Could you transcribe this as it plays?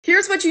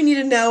Here's what you need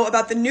to know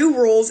about the new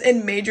rules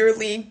in Major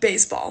League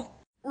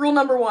Baseball. Rule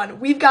number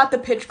 1, we've got the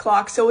pitch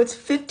clock, so it's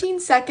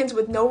 15 seconds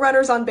with no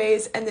runners on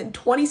base and then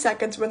 20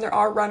 seconds when there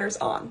are runners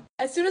on.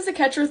 As soon as the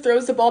catcher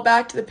throws the ball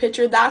back to the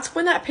pitcher, that's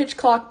when that pitch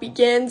clock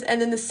begins,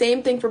 and then the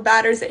same thing for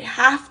batters. They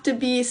have to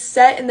be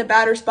set in the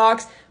batter's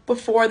box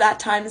before that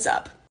time is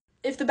up.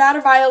 If the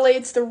batter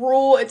violates the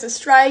rule, it's a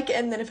strike,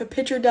 and then if a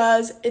pitcher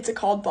does, it's a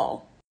called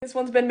ball. This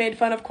one's been made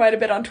fun of quite a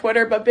bit on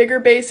Twitter, but bigger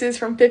bases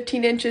from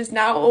 15 inches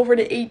now over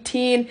to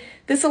 18.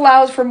 This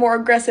allows for more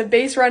aggressive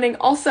base running,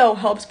 also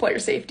helps player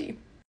safety.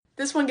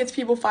 This one gets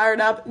people fired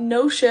up.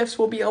 No shifts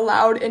will be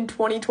allowed in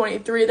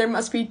 2023. There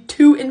must be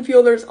 2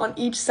 infielders on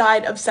each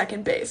side of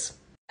second base.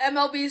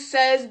 MLB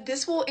says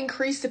this will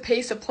increase the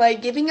pace of play,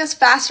 giving us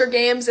faster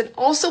games and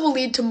also will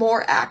lead to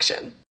more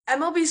action.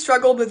 MLB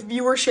struggled with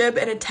viewership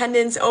and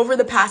attendance over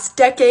the past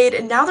decade,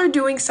 and now they're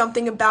doing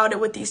something about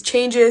it with these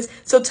changes.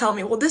 So tell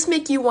me, will this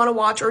make you want to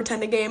watch or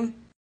attend a game?